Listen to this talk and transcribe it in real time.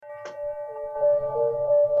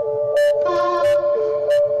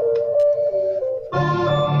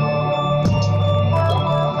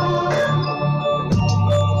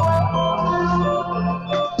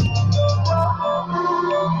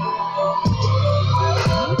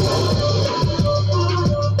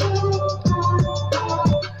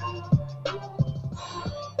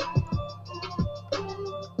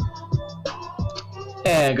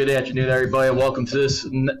And good afternoon, everybody, and welcome to this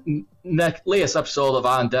latest episode of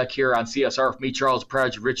On Deck here on CSR with me, Charles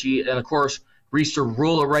Praj Ritchie, and of course, Reese the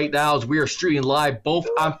Ruler right now as we are streaming live both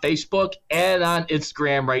on Facebook and on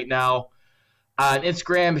Instagram right now. On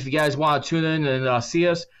Instagram, if you guys want to tune in and see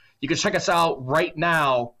us, you can check us out right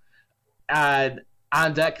now at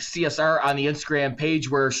On Deck CSR on the Instagram page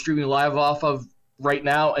we're streaming live off of right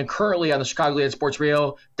now, and currently on the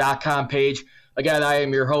ChicagolandSportsRadio.com page. Again, I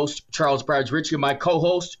am your host, Charles Praj Ritchie, and my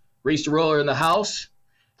co-host, Reese the Ruler in the house.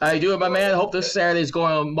 How you doing, my man? I hope this Saturday is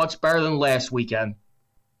going much better than last weekend.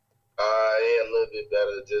 I am a little bit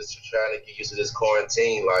better, just trying to get used to this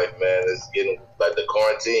quarantine life, man. It's getting, like, the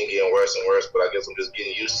quarantine getting worse and worse, but I guess I'm just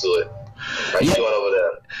getting used to it. How you doing over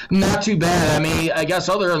there? Not too bad. I mean, I guess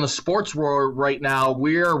other than the sports world right now,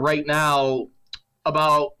 we're right now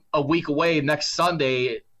about a week away next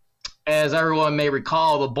Sunday. As everyone may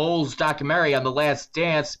recall, the Bulls documentary on The Last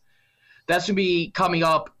Dance, that's going to be coming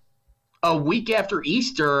up a week after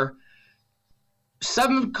Easter,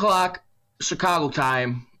 7 o'clock Chicago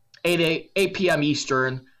time, 8 p.m.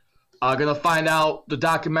 Eastern. Going to find out the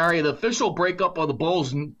documentary, the official breakup of the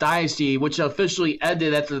Bulls dynasty, which officially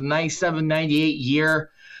ended after the 97-98 year.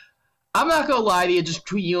 I'm not going to lie to you, just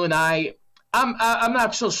between you and I'm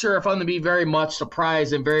not so sure if I'm going to be very much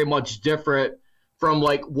surprised and very much different from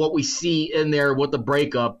like what we see in there with the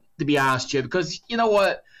breakup, to be honest with you. Because you know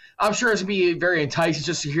what? I'm sure it's going to be very enticing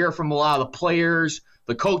just to hear from a lot of the players,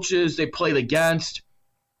 the coaches they played against.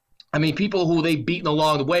 I mean, people who they've beaten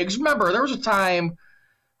along the way. Because remember, there was a time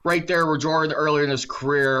right there where Jordan, earlier in his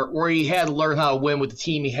career, where he had to learn how to win with the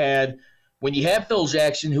team he had. When you had Phil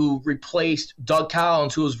Jackson, who replaced Doug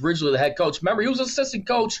Collins, who was originally the head coach. Remember, he was assistant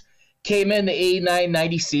coach, came in the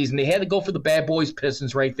 89-90 season. They had to go for the bad boys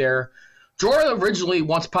Pistons right there. Jordan originally,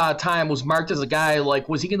 once upon a time, was marked as a guy like,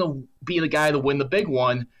 was he going to be the guy to win the big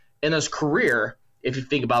one in his career, if you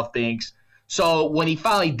think about things. So when he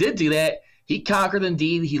finally did do that, he conquered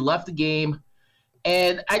indeed. He left the game.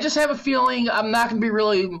 And I just have a feeling I'm not going to be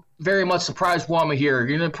really very much surprised when I'm here.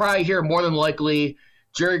 You're going to probably hear more than likely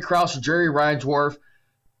Jerry Krause or Jerry Reinsdorf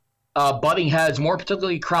butting heads, more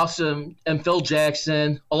particularly Krause and Phil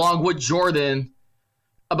Jackson, along with Jordan,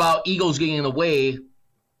 about egos getting in the way,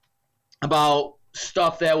 about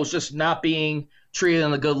stuff that was just not being treated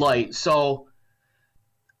in a good light. So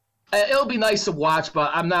it'll be nice to watch,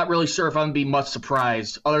 but I'm not really sure if I'm going to be much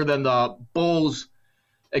surprised, other than the Bulls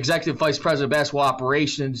Executive Vice President of Basketball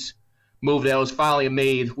Operations move that was finally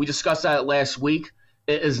made. We discussed that last week.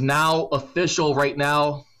 It is now official right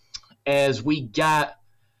now, as we got,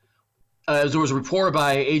 as there was a report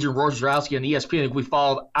by Adrian Wojnarowski on ESPN. We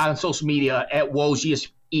followed on social media at Woj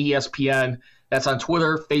ESPN. That's on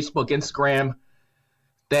Twitter, Facebook, Instagram.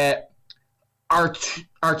 That our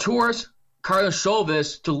tourist, Carlos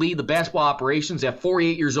Chauvis, to lead the basketball operations at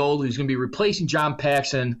 48 years old, who's going to be replacing John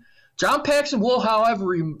Paxson. John Paxson will, however,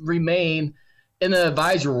 remain in the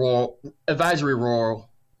advisory role,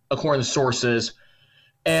 according to sources.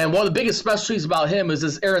 And one of the biggest specialties about him is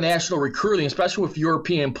his international recruiting, especially with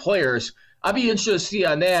European players. I'd be interested to see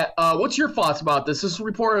on that. What's your thoughts about this? This was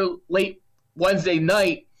reported late Wednesday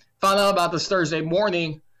night. Found out about this Thursday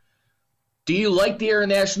morning. Do you like the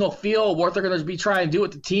international feel, what they're going to be trying to do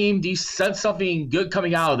with the team? Do you sense something good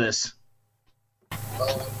coming out of this? I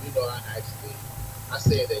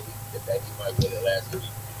said that he might win it last week.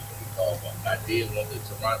 I did want the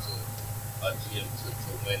Toronto GM to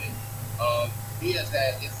win it. He has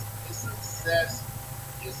had his success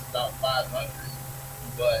is about 500,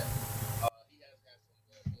 but he has had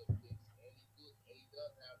some good picks, and he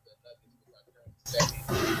does have the Nuggets second,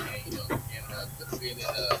 and could have been in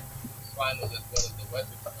the finals as well as the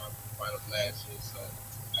Western Conference finals last year. So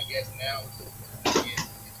I guess now his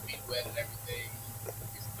feet wet and everything.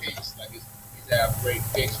 His picks, like he's have great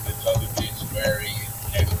picks with Jovic, Murray,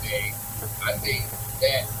 and everything. I think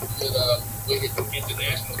that could, with his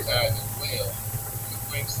international ties as well, could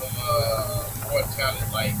bring some more talent,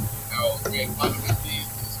 like how Greg Popovich did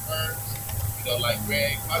with the Spurs. Like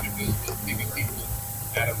Greg Popovich was picking people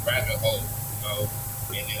out of rabbit hole,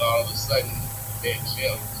 and then all of a sudden, they're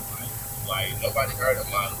gems. Like nobody heard of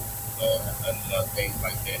him, enough things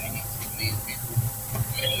like that. And he needs people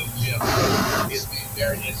making them gems. So it's been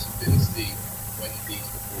very interesting to see when he leads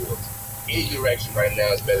the Bulls. Any direction right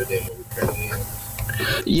now is better than what we're currently in.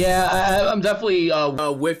 Yeah, I'm definitely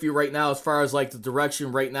with you right now as far as like the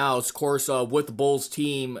direction right now. Of course, with the Bulls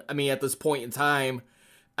team, I mean, at this point in time,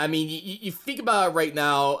 I mean, you think about it right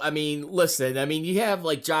now. I mean, listen, I mean, you have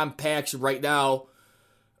like John Paxson right now,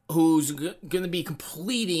 who's going to be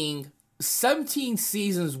completing 17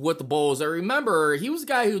 seasons with the Bulls. I remember he was the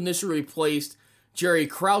guy who initially replaced Jerry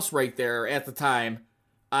Krause right there at the time.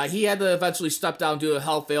 He had to eventually step down due to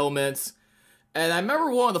health ailments. And I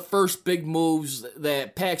remember one of the first big moves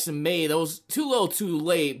that Paxton made. It was too little too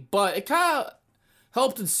late, but it kind of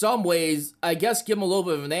helped in some ways, I guess, give him a little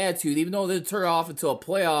bit of an attitude, even though it didn't turn off into a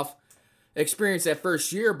playoff experience that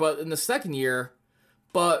first year, but in the second year.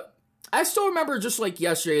 But I still remember just like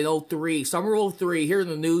yesterday in 03, summer 03, hearing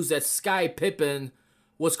the news that Scottie Pippen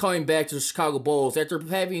was coming back to the Chicago Bulls after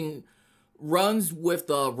having runs with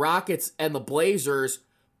the Rockets and the Blazers.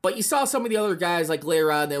 But you saw some of the other guys like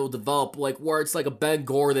later on that will develop, like where it's like a Ben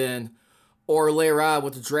Gordon, or later on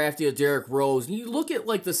with the drafting of Derrick Rose. And you look at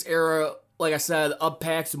like this era, like I said, of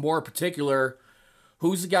Paxton more in particular,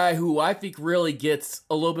 who's the guy who I think really gets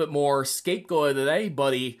a little bit more scapegoated than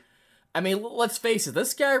anybody. I mean, let's face it,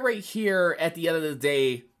 this guy right here at the end of the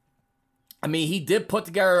day, I mean, he did put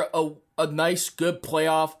together a nice, good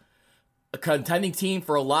playoff, a contending team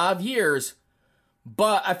for a lot of years.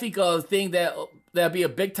 But I think the thing that'd be a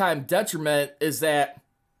big time detriment is that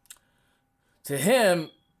to him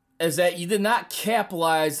is that you did not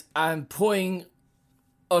capitalize on putting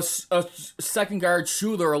a second guard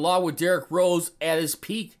shooter along with Derrick Rose at his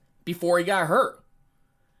peak before he got hurt.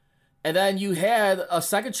 And then you had a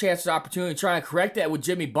second chance opportunity to try and correct that with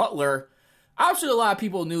Jimmy Butler. Obviously, a lot of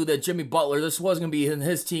people knew that Jimmy Butler, this wasn't going to be in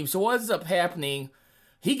his team. So what ends up happening,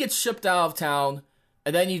 he gets shipped out of town,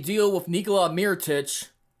 and then you deal with Nikola Mirotic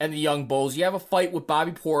and the Young Bulls. You have a fight with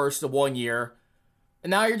Bobby Portis the 1 year. And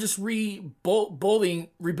now you're just rebuilding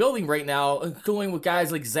right now, including with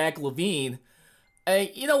guys like Zach LaVine. And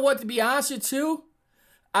you know what, to be honest with you,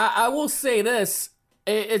 I will say this.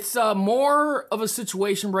 It's more of a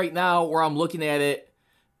situation right now where I'm looking at it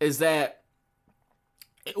is that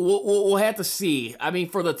we'll have to see. I mean,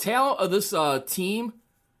 for the talent of this team,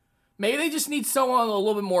 maybe they just need someone a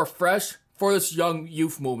little bit more fresh for this young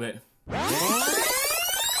youth movement. All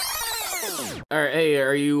right, hey,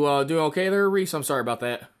 are you doing okay there, Reese? I'm sorry about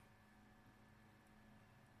that.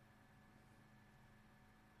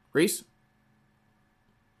 Reese?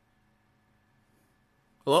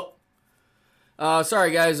 Hello?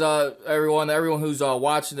 Sorry guys, everyone who's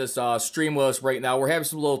watching this stream with us right now. We're having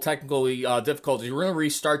some little technical difficulties. We're going to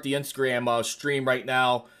restart the Instagram stream right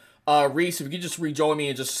now. Reese, if you could just rejoin me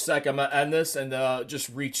in just a sec, I'm going to end this and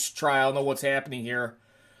just try. I don't know what's happening here.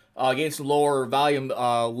 Getting some lower volume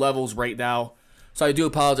levels right now. So I do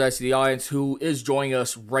apologize to the audience who is joining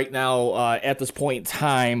us right now at this point in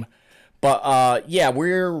time. But yeah,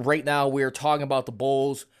 we're talking about the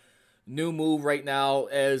Bulls. New move right now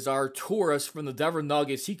as our tourist from the Denver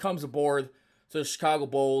Nuggets. He comes aboard to the Chicago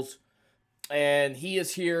Bulls, and he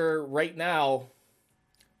is here right now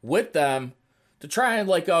with them to try and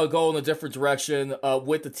go in a different direction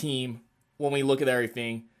with the team when we look at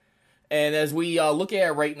everything. And as we look at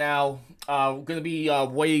it right now, we're going to be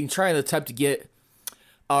trying to attempt to get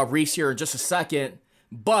Reese here in just a second.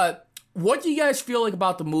 But what do you guys feel like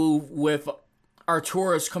about the move with our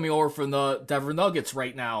tourists coming over from the Denver Nuggets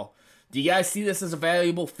right now? Do you guys see this as a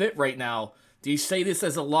valuable fit right now? Do you see this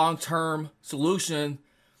as a long-term solution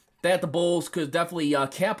that the Bulls could definitely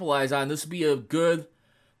capitalize on? This would be a good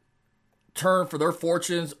turn for their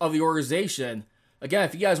fortunes of the organization. Again,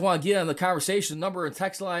 if you guys want to get on the conversation, number and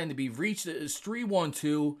text line to be reached is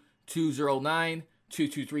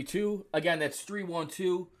 312-209-2232. Again, that's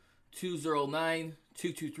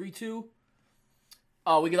 312-209-2232.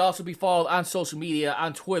 We could also be followed on social media,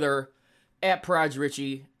 on Twitter, at Prodigy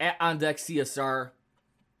Richie, at OnDeckCSR,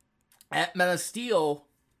 at Men of Steel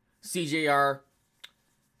CJR,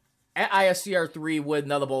 at ISCR3 with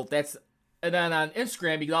another bolt. And then on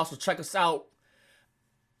Instagram, you can also check us out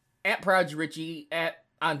at Prodigy Richie, at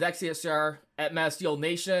OnDeckCSR, at Men of Steel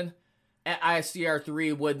Nation, at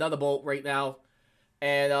ISCR3 with another bolt right now.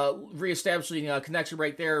 And reestablishing a connection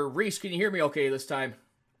right there. Reese, can you hear me okay this time?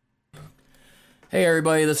 Hey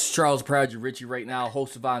everybody, this is Charles Prodigy Richie right now,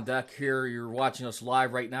 host of On Deck here. You're watching us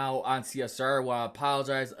live right now on CSR. I want to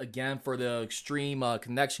apologize again for the extreme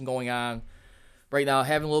connection going on right now.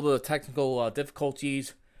 Having a little bit of technical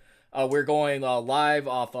difficulties. We're going live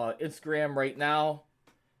off Instagram right now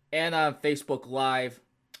and on Facebook Live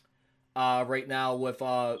right now with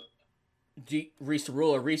Reese the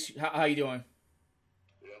Ruler. Reese, how you doing?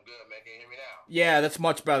 Doing good, man. Can you hear me now? Yeah, that's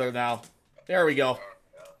much better now. There we go.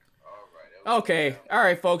 Okay, all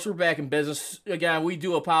right, folks, we're back in business. Again, we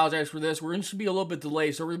do apologize for this. We're going to be a little bit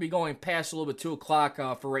delayed, so we're going to be going past a little bit 2 o'clock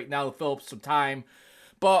for right now to fill up some time.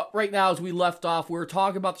 But right now, as we left off, we were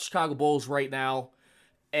talking about the Chicago Bulls right now,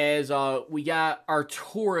 as we got our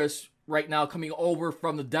tourists right now coming over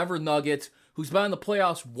from the Denver Nuggets, who's been in the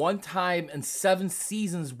playoffs one time in 7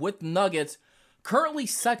 seasons with the Nuggets, currently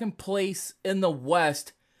second place in the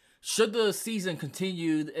West, should the season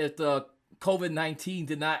continued if the COVID-19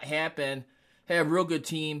 did not happen, had a real good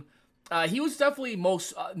team. He was definitely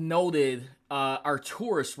most noted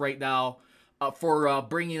Arturis right now for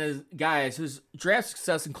bringing his guys. His draft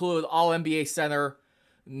success included All-NBA center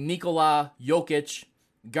Nikola Jokic,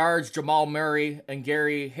 guards Jamal Murray and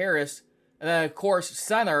Gary Harris, and then, of course,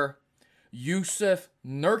 center Yusuf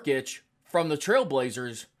Nurkic from the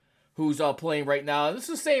Trailblazers, who's playing right now. And this is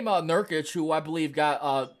the same Nurkic who I believe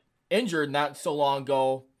got injured not so long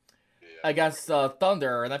ago against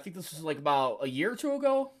Thunder. And I think this was like about a year or two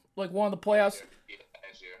ago, like one of the playoffs.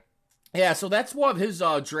 Yeah, so that's one of his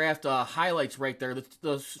draft highlights right there,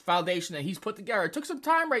 the foundation that he's put together. It took some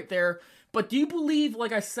time right there, but do you believe,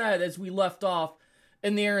 like I said, as we left off,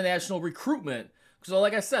 in the international recruitment? Because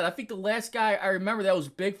like I said, I think the last guy I remember that was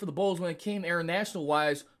big for the Bulls when it came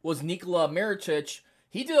international-wise was Nikola Mirotic.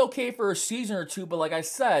 He did okay for a season or two, but like I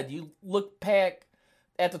said, you look back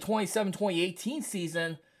at the 2018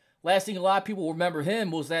 season, last thing a lot of people remember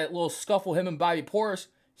him was that little scuffle him and Bobby Portis.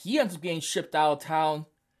 He ends up getting shipped out of town,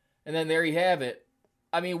 and then there you have it.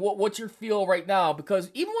 I mean, what's your feel right now? Because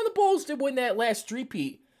even when the Bulls did win that last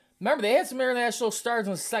three-peat, remember, they had some international stars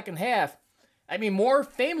in the second half. I mean, more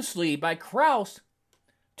famously by Krause,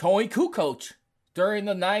 Tony Kukoc during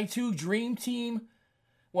the 92 Dream Team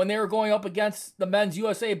when they were going up against the men's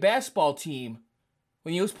USA basketball team.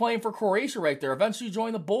 When he was playing for Croatia right there. Eventually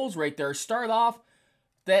joined the Bulls right there. Started off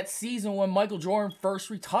that season when Michael Jordan first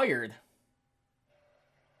retired.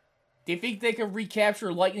 Do you think they could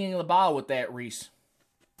recapture lightning in the bottle with that, Reese?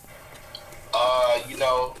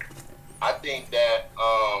 I think that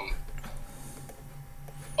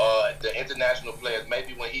the international players,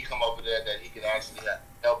 maybe when he come over there, that he can actually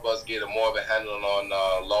help us get more of a handle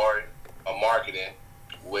on Laurie marketing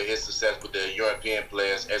with his success with the European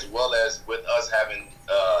players, as well as with us having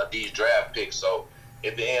these draft picks. So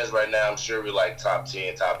if it ends right now, I'm sure we're like top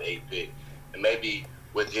 10, top 8 pick. And maybe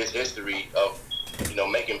with his history of,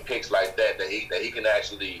 making picks like that he can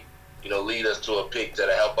actually, lead us to a pick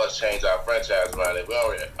that'll help us change our franchise around. If we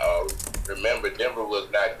don't remember, Denver was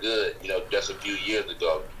not good, just a few years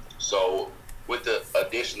ago. So with the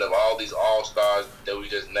addition of all these all-stars that we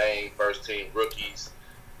just named, first-team rookies,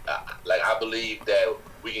 I believe that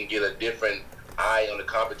we can get a different eye on the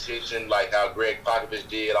competition, like how Greg Popovich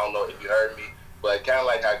did. I don't know if you heard me, but kind of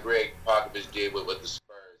like how Greg Popovich did with the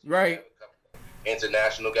Spurs. Right.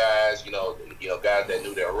 International guys, guys that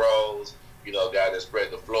knew their roles, guys that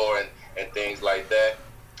spread the floor and things like that.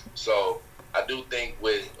 So I do think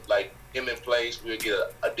with like him in place, we'll get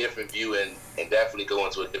a different view and definitely go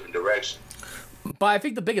into a different direction. But I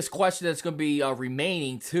think the biggest question that's going to be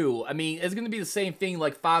remaining too, I mean, it's going to be the same thing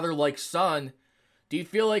like father, like son. Do you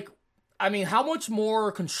feel like, I mean, how much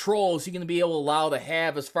more control is he going to be able to allow to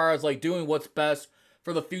have as far as like doing what's best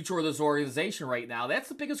for the future of this organization right now? That's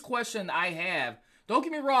the biggest question I have. Don't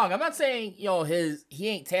get me wrong. I'm not saying, he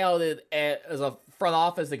ain't talented as a front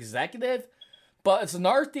office executive, but it's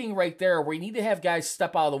another thing right there where you need to have guys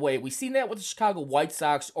step out of the way. We've seen that with the Chicago White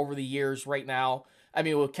Sox over the years right now. I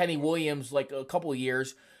mean, with Kenny Williams, like a couple of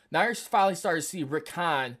years. Now you're finally starting to see Rick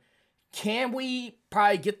Hahn. Can we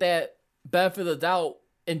probably get that benefit of the doubt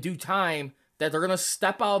in due time that they're going to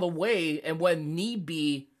step out of the way and when need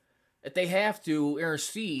be, if they have to,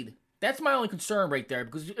 intercede? That's my only concern right there.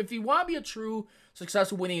 Because if you want to be a true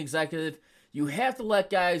successful winning executive, you have to let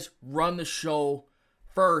guys run the show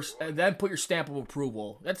first and then put your stamp of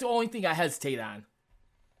approval. That's the only thing I hesitate on.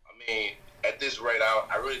 I mean, at this rate,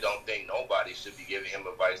 I really don't think nobody should be giving him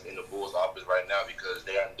advice in the Bulls office right now because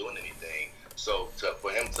they aren't doing anything. So for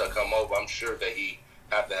him to come over, I'm sure that he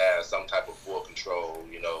have to have some type of full control,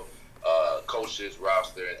 coaches,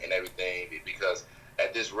 roster, and everything. Because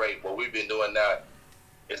at this rate, what we've been doing now,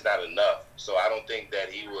 it's not enough. So I don't think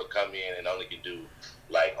that he will come in and only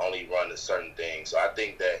run a certain thing. So I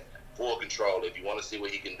think that full control, if you want to see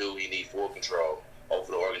what he can do, he needs full control over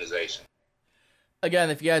the organization.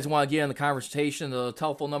 Again, if you guys want to get in the conversation, the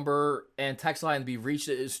telephone number and text line to be reached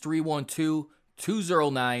is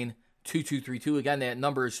 312-209-2232. Again, that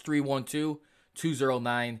number is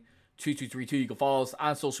 312-209-2232. You can follow us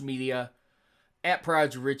on social media at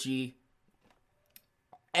Project Richie,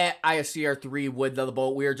 at ISCR3 with the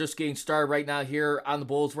Bolt. We are just getting started right now here on the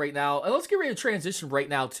Bulls right now. And let's get ready to transition right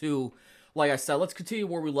now, too. Like I said, let's continue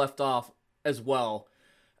where we left off as well.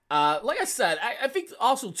 Like I said, I think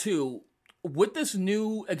also, too, with this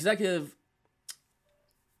new executive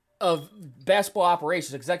of basketball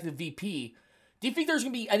operations, executive VP, do you think there's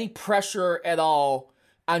going to be any pressure at all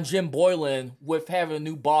on Jim Boylan with having a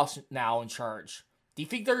new boss now in charge? Do you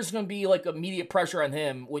think there's going to be like immediate pressure on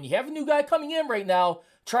him when you have a new guy coming in right now,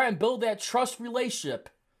 try and build that trust relationship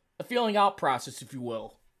feeling out process, if you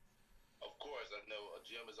will. Of course, I know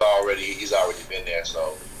Jim he's already been there.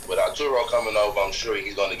 So with Arturo coming over, I'm sure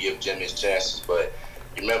he's going to give Jim his chances. But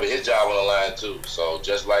remember, his job on the line too. So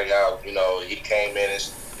just like how he came in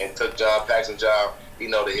and took John Paxson's job, he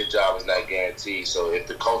know that his job is not guaranteed. So if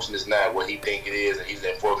the coaching is not what he think it is, and he's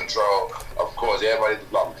in full control, of course, everybody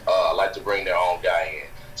like to bring their own guy in.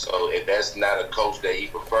 So if that's not a coach that he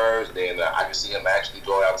prefers, then I can see him actually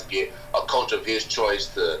going out to get a coach of his choice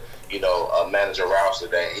to, manage a roster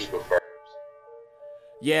that he prefers.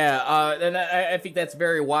 Yeah, and I think that's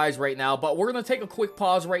very wise right now. But we're going to take a quick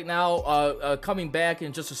pause right now. Coming back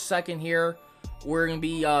in just a second here. We're going to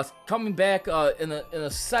be coming back in a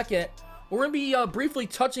second. We're going to be briefly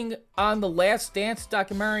touching on the Last Dance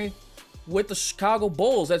documentary with the Chicago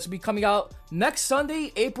Bulls. That's going to be coming out next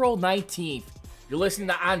Sunday, April 19th. You're listening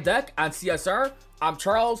to On Deck on CSR. I'm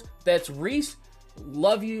Charles. That's Reese.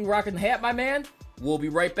 Love you rocking the hat, my man. We'll be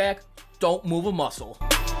right back. Don't move a muscle.